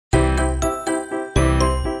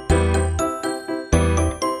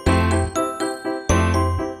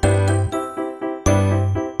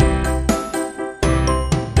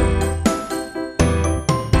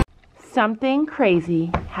something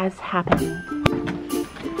crazy has happened.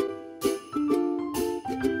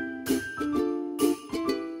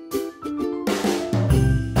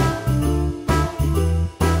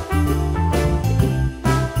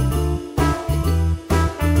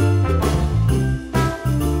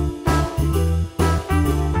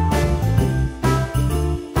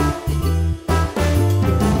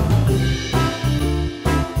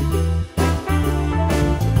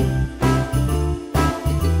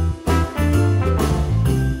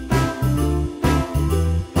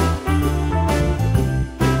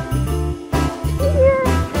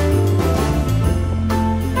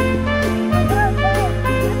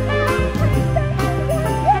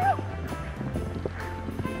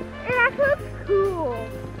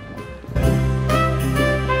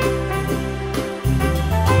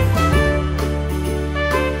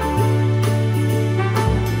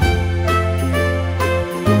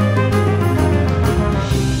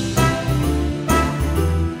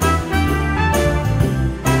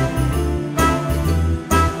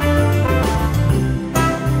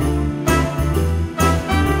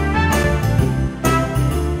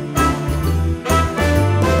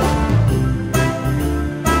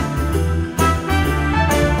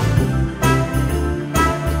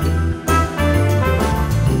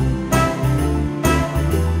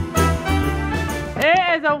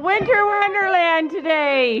 Winter wonderland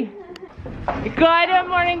today. Good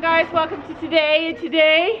morning, guys. Welcome to today.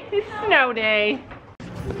 Today is snow day.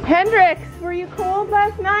 Hendrix, were you cold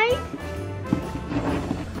last night?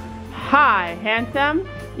 Hi, handsome.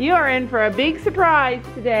 You are in for a big surprise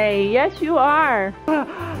today. Yes, you are.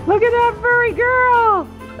 Look at that furry girl.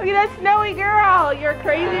 Look at that snowy girl. You're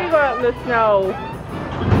crazy to go out in the snow.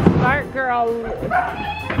 Smart girl.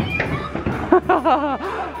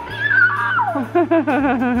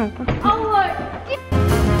 Oh, look.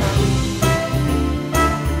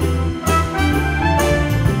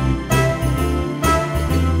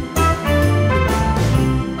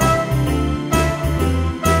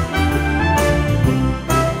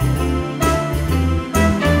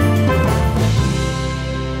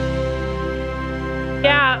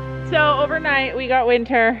 Yeah, so overnight we got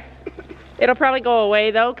winter. It'll probably go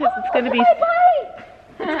away though, because it's gonna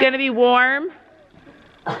be warm.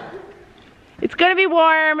 It's gonna be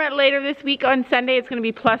warm later this week. On Sunday it's gonna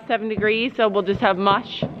be +7 degrees, so we'll just have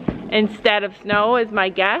mush instead of snow is my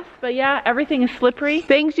guess. But yeah, everything is slippery.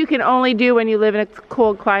 Things you can only do when you live in a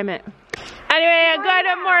cold climate. Anyway, good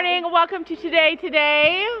morning. Welcome to today.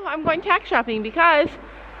 Today I'm going tack shopping because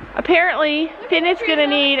apparently Finn is gonna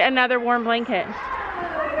need another warm blanket.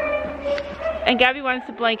 And Gabby wants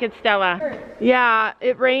to blanket Stella. Yeah,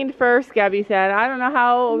 it rained first, Gabby said. I don't know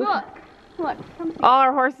how. Look. All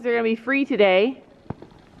our horses are going to be free today.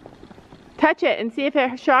 Touch it and see if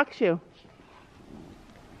it shocks you.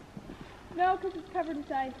 No, because it's covered in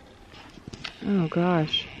ice. Oh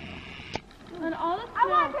gosh. And all this I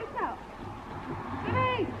want to take it out.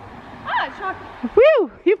 Hey! Ah, it shocked me.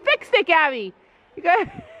 Whew! You fixed it, Gabby! You got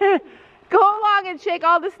go along and shake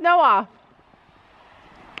all the snow off.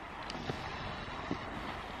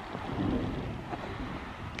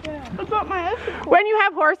 That's not my icicle. When you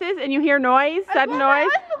have horses and you hear noise, sudden noise,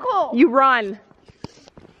 you run.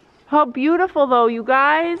 How beautiful though, you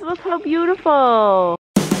guys. Look how beautiful.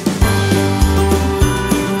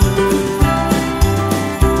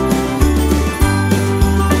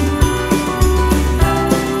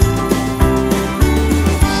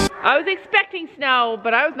 I was expecting snow,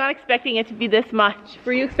 but I was not expecting it to be this much.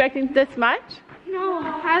 Were you expecting this much? No,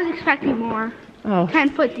 I was expecting more. Oh. 10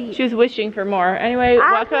 foot deep. She was wishing for more. Anyway,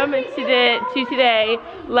 welcome to today.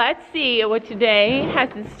 Let's see what today has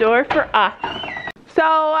in store for us.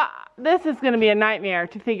 So this is going to be a nightmare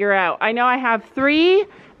to figure out. I know I have 3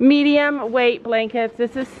 medium weight blankets.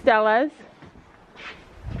 This is Stella's.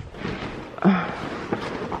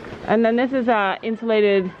 And then this is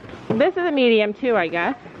insulated. This is a medium too, I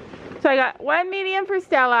guess. So I got 1 medium for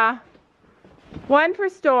Stella, 1 for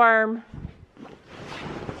Storm,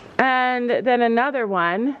 and then another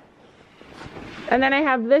one, and then I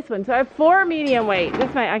have this one. So I have 4 medium weight.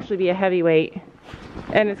 This might actually be a heavy weight,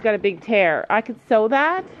 and it's got a big tear. I could sew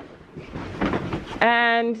that,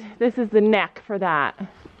 and this is the neck for that.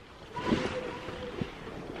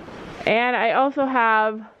 And I also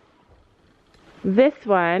have this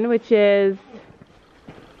one, which is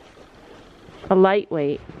a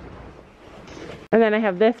lightweight. And then I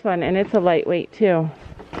have this one, and it's a lightweight too.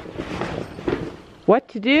 What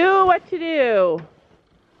to do? What to do?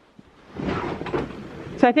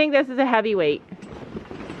 So I think this is a heavyweight.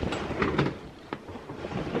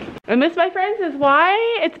 And this, my friends, is why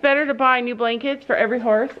it's better to buy new blankets for every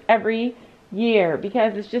horse every year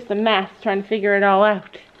because it's just a mess trying to figure it all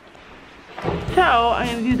out. So I'm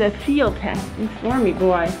gonna do the feel test. This Stormy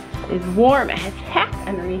boy is warm as heck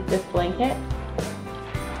underneath this blanket.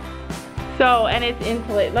 So, and it's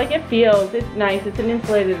insulated, like it feels, it's nice. It's an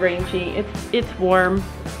insulated rain sheet. It's warm.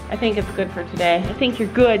 I think it's good for today. I think you're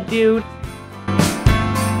good, dude.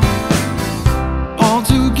 All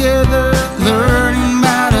together, learning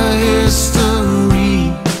about a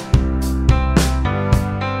history.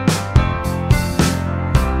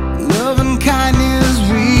 Love and kindness,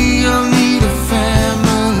 we all need a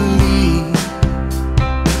family.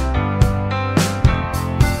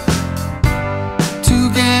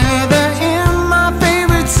 Together in my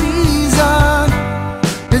favorite season,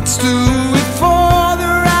 let's do it for the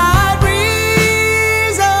right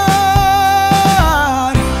reason.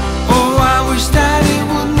 Oh, I wish that it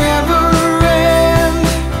would never end.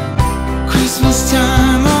 Christmas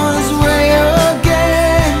time on its way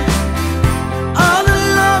again. All the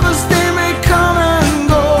lovers, they may come and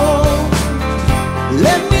go.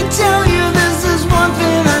 Let me tell you, this is one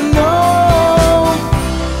thing I know.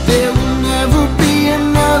 There will never be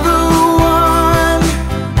another one.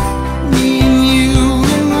 Me and you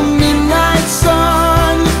in the midnight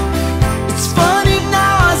sun. It's funny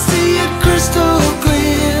now, I see it crystal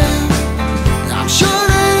clear. I'm sure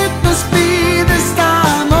that it must be this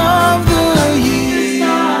time of the year.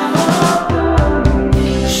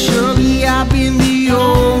 Surely I've been the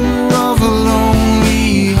owner of a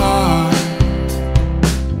lonely heart.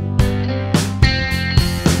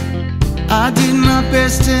 I did my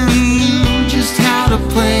best and knew just how to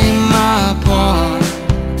play my part.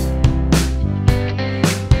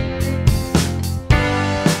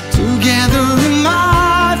 Together in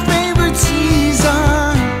my favorite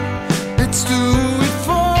season, let's do it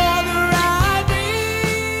for the right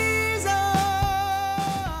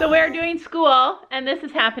reason. So we're doing school, and this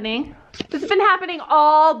is happening. This has been happening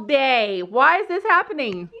all day. Why is this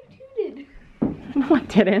happening? You tooted. No, I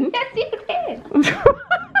didn't. Yes, you did.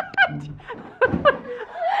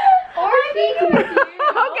 Or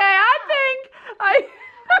Okay, I think I.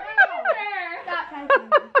 Stop typing.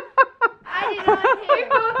 I did not hear. You're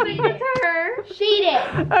both leaving it to her. She did.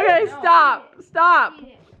 Okay, stop. Stop. She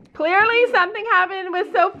did. Clearly something happened with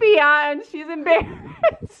Sophia and she's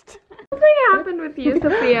embarrassed. Something happened with you,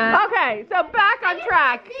 Sophia. Okay, so back on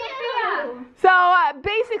track. Sophia. So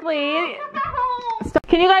basically,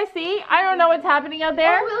 can you guys see? I don't know what's happening out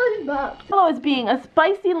there. Willow's buck. Willow is being a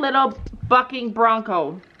spicy little bucking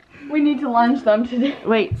bronco. We need to lunch them today.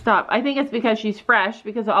 Wait, stop. I think it's because she's fresh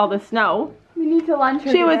because of all the snow. We need to lunch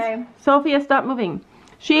her She was, today. Sophia, stop moving.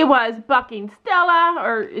 She was bucking Stella,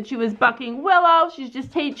 or she was bucking Willow. She's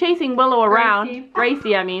just chasing Willow around.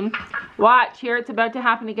 Gracie, I mean. Watch, here it's about to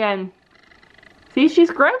happen again. See,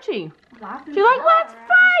 she's grouchy. She's like, let's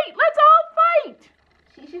fight! Let's all fight!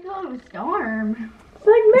 She should call it a storm. It's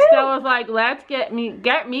like, Stella's like, let's get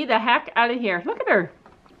me the heck out of here. Look at her.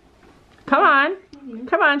 Come on.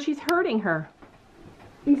 Come on, she's hurting her.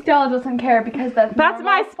 And Stella doesn't care because that's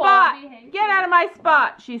my spot. Get out of my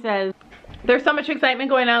spot, she says. There's so much excitement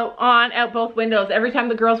going out both windows. Every time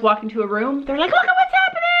the girls walk into a room, they're like, look at what's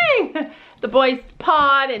happening! The boys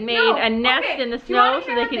pawed and made a nest in the snow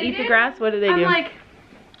so they could eat the grass. What do they do?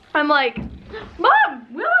 I'm like, Mom,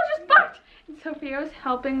 Willow just bucked. And Sophia was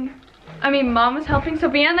helping, Mom was helping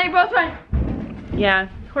Sophia and they both went. Yeah,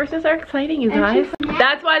 horses are exciting, you guys.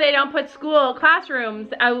 That's why they don't put school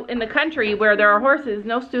classrooms out in the country where there are horses.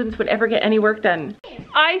 No students would ever get any work done.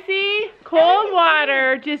 Icy, cold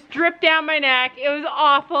water just dripped down my neck. It was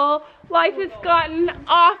awful. Life has gotten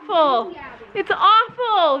awful. It's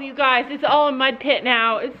awful, you guys. It's all a mud pit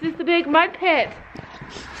now. It's just a big mud pit.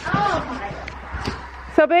 Oh my God.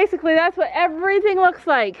 So basically, that's what everything looks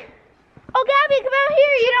like. Oh, Gabby, come out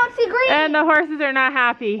here. You don't see green. And the horses are not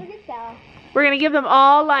happy. Look at Stella. We're gonna give them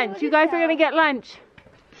all lunch. You guys are gonna get lunch.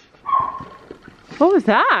 What was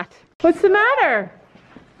that? What's the matter?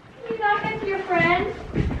 Can you not get to your friend?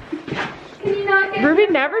 Can you not get Ruby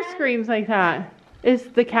never screams like that. Is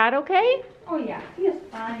the cat okay? Oh yeah, he is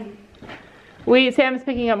fine. Sam's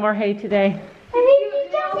picking up more hay today. I think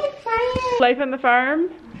he's just excited. Life on the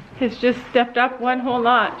farm has just stepped up one whole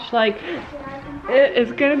notch. Like, it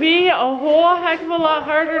is gonna be a whole heck of a lot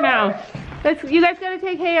harder now. You guys gotta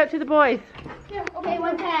take hay out to the boys. Yeah, okay,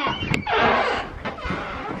 what's that?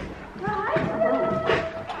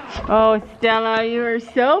 Oh, Stella, you are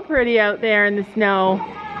so pretty out there in the snow.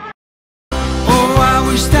 Oh, I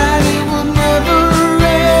wish that it would never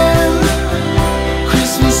end.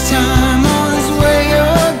 Christmas time on its way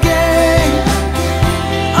again.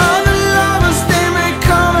 All the lovers, they may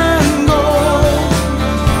come and go.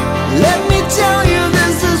 Let me tell you,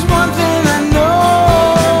 this is one thing I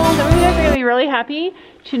happy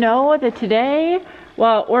to know that today,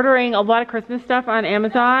 while ordering a lot of Christmas stuff on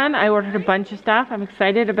Amazon, I ordered a bunch of stuff. I'm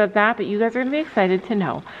excited about that, but you guys are going to be excited to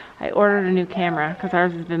know I ordered a new camera because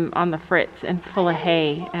ours has been on the fritz and full of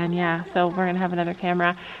hay. And yeah, so we're going to have another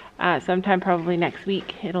camera sometime probably next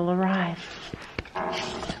week. It'll arrive.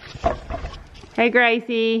 Hey,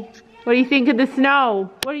 Gracie, what do you think of the snow?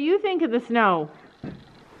 What do you think of the snow?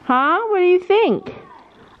 Huh? What do you think?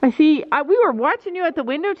 I see, we were watching you at the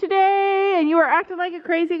window today and you were acting like a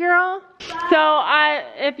crazy girl. So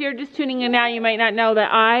if you're just tuning in now, you might not know that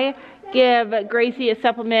I give Gracie a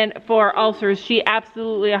supplement for ulcers. She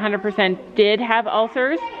absolutely 100% did have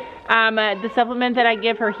ulcers. The supplement that I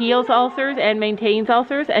give her heals ulcers and maintains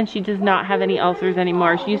ulcers, and she does not have any ulcers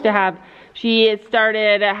anymore. She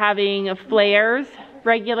started having flares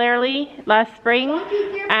regularly last spring,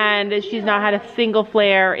 and she's not had a single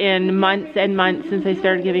flare in months and months since I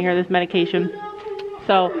started giving her this medication.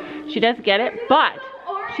 So she does get it, but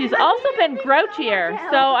she's also been grouchier.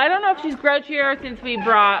 So I don't know if she's grouchier since we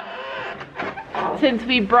brought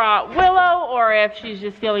Willow, or if she's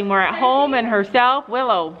just feeling more at home and herself.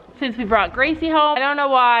 Willow, since we brought Gracie home, I don't know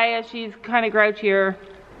why she's kind of grouchier,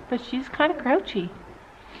 but she's kind of grouchy.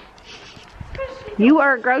 You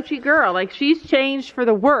are a grouchy girl. Like, she's changed for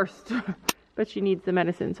the worst. But she needs the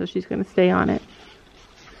medicine, so she's going to stay on it.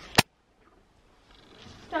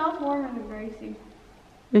 Stella's warmer than Gracie.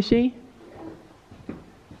 Is she?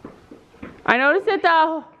 I noticed that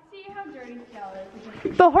See how dirty Stella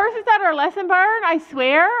is. the horses at our lesson barn, I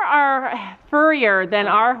swear, are furrier than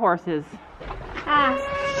our horses.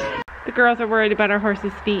 The girls are worried about our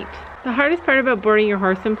horses' feet. The hardest part about boarding your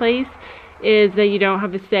horse someplace is that you don't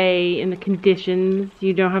have a say in the conditions,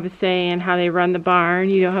 you don't have a say in how they run the barn,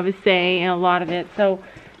 you don't have a say in a lot of it. So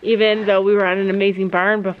even though we were at an amazing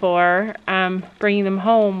barn before, bringing them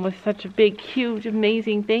home was such a big, huge,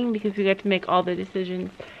 amazing thing because we got to make all the decisions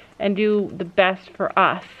and do the best for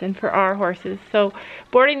us and for our horses. So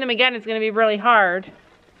boarding them again is going to be really hard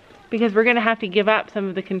because we're going to have to give up some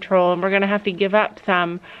of the control and we're going to have to give up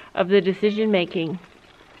some of the decision making.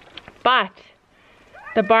 But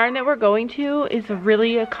the barn that we're going to is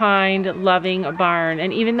really a kind, loving barn.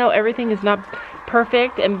 And even though everything is not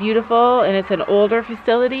perfect and beautiful and it's an older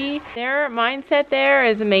facility, their mindset there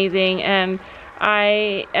is amazing. And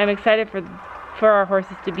I am excited for our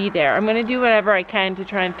horses to be there. I'm going to do whatever I can to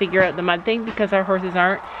try and figure out the mud thing because our horses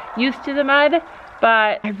aren't used to the mud.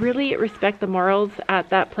 But I really respect the morals at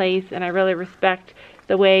that place, and I really respect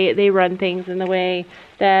the way they run things and the way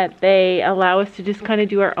that they allow us to just kind of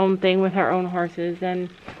do our own thing with our own horses. And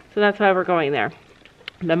so that's why we're going there.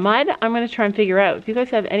 The mud, I'm going to try and figure out. If you guys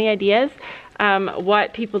have any ideas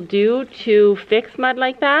what people do to fix mud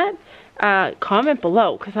like that, comment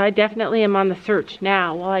below, because I definitely am on the search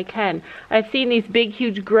now while I can. I've seen these big,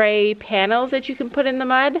 huge gray panels that you can put in the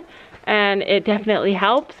mud, and it definitely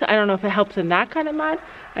helps. I don't know if it helps in that kind of mud.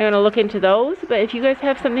 I'm going to look into those, but if you guys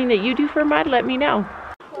have something that you do for mud, let me know.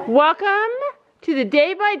 Welcome to the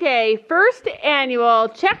Day by Day first annual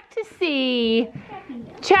Check to See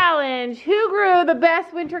challenge. Who grew the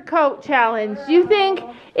best winter coat challenge? Do you think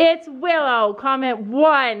it's Willow? Comment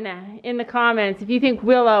 1 in the comments if you think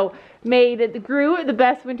Willow grew the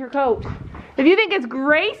best winter coat. If you think it's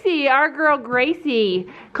Gracie, our girl Gracie,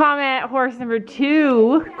 comment horse number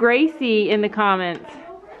 2, Gracie, in the comments.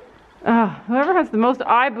 Whoever has the most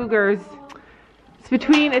eye boogers.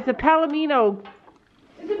 It's a Palomino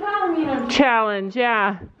challenge,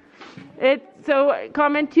 yeah. So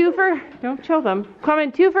comment 2 for, don't chill them.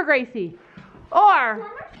 Comment 2 for Gracie.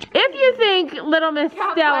 Or if you think Little Miss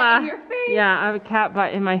Stella, yeah, I have a cat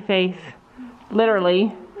butt in my face,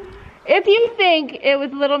 literally. If you think it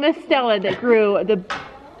was Little Miss Stella that grew the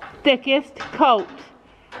thickest coat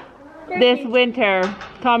this winter,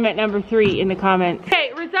 comment number 3 in the comments.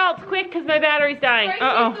 Okay, results quick because my battery's dying.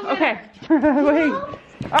 Okay. Wait.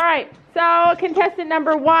 All right, so contestant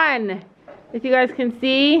number 1. If you guys can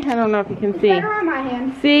see, I don't know if you can see. Better on my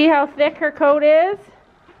hand. See how thick her coat is?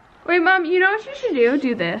 Wait, Mom, you know what you should do?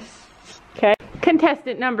 Do this. Okay.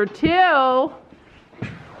 Contestant number 2.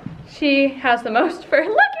 She has the most fur.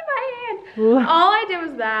 Look at my hand. All I did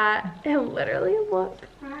was that. And literally, look.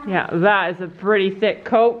 Yeah, that is a pretty thick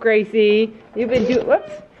coat, Gracie. You've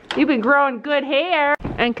been growing good hair.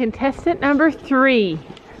 And contestant number 3.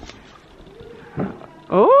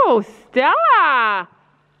 Oh, Stella.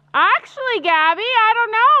 Actually, Gabby, I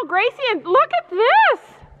don't know. Gracie, and look at this.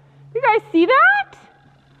 You guys see that?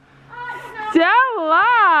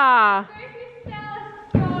 Stella.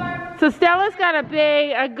 So Stella's got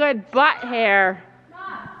a good butt hair.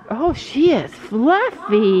 Oh, she is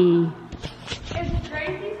fluffy. It's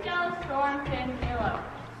Gracie, Stella, Storm, and Willow.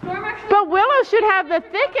 Storm actually But Willow should have the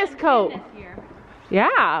thickest coat.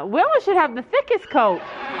 Yeah, Willow should have the thickest coat.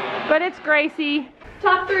 But it's Gracie.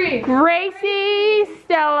 Top 3. Gracie,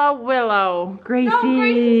 Stella, Willow. Gracie. No,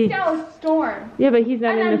 Gracie, Stella, Storm. Yeah, but he's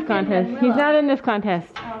not in this contest. He's not in this contest.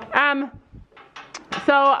 Oh.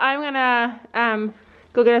 So I'm gonna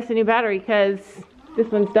go get us a new battery because this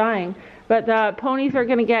one's dying. But the ponies are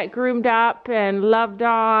gonna get groomed up and loved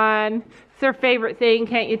on. It's their favorite thing,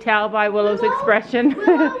 can't you tell by Willow's expression? She's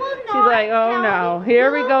like, oh no,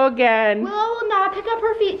 here we go again. Willow will not pick up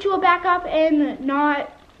her feet. She will back up and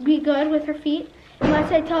not be good with her feet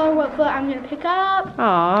unless I tell her what foot I'm gonna pick up.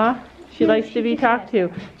 Aw, she likes to be talked to.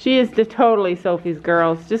 She is totally Sophie's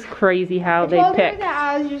girl. It's just crazy how they pick. That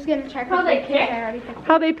I was just gonna check how they pick.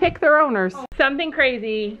 How they pick their owners. Something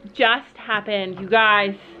crazy just happened, you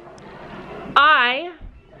guys. I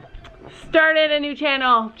started a new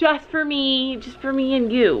channel just for me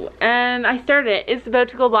and you. And I started it. It's about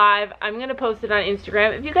to go live. I'm gonna post it on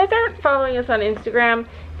Instagram. If you guys aren't following us on Instagram,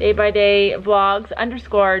 DaybyDayVlogs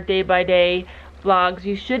 _ DaybyDayVlogs,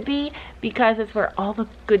 you should be, because it's where all the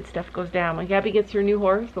good stuff goes down. When Gabby gets her new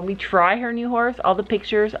horse, when we try her new horse, all the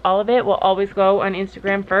pictures, all of it will always go on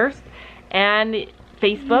Instagram first, and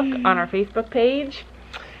Facebook, on our Facebook page.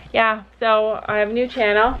 Yeah, so I have a new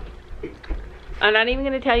channel. I'm not even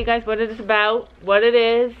going to tell you guys what it is about, what it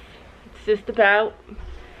is. It's just about,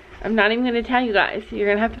 I'm not even going to tell you guys. You're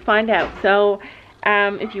going to have to find out. So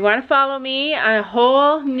if you want to follow me on a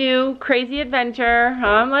whole new crazy adventure,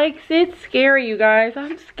 I'm like, it's scary, you guys.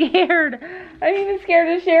 I'm scared. I'm even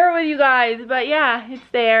scared to share it with you guys. But yeah, it's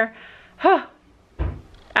there.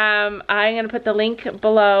 I'm going to put the link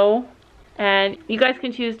below. And you guys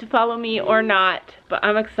can choose to follow me or not, but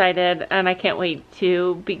I'm excited and I can't wait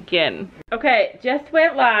to begin. Okay, just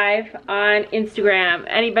went live on Instagram.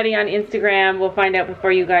 Anybody on Instagram will find out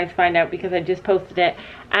before you guys find out because I just posted it.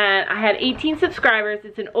 And I had 18 subscribers.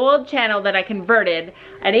 It's an old channel that I converted.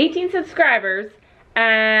 I had 18 subscribers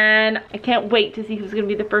and I can't wait to see who's gonna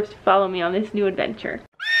be the first to follow me on this new adventure.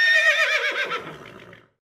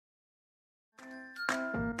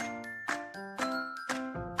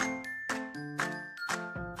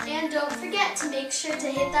 And don't forget to make sure to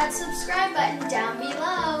hit that subscribe button down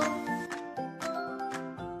below.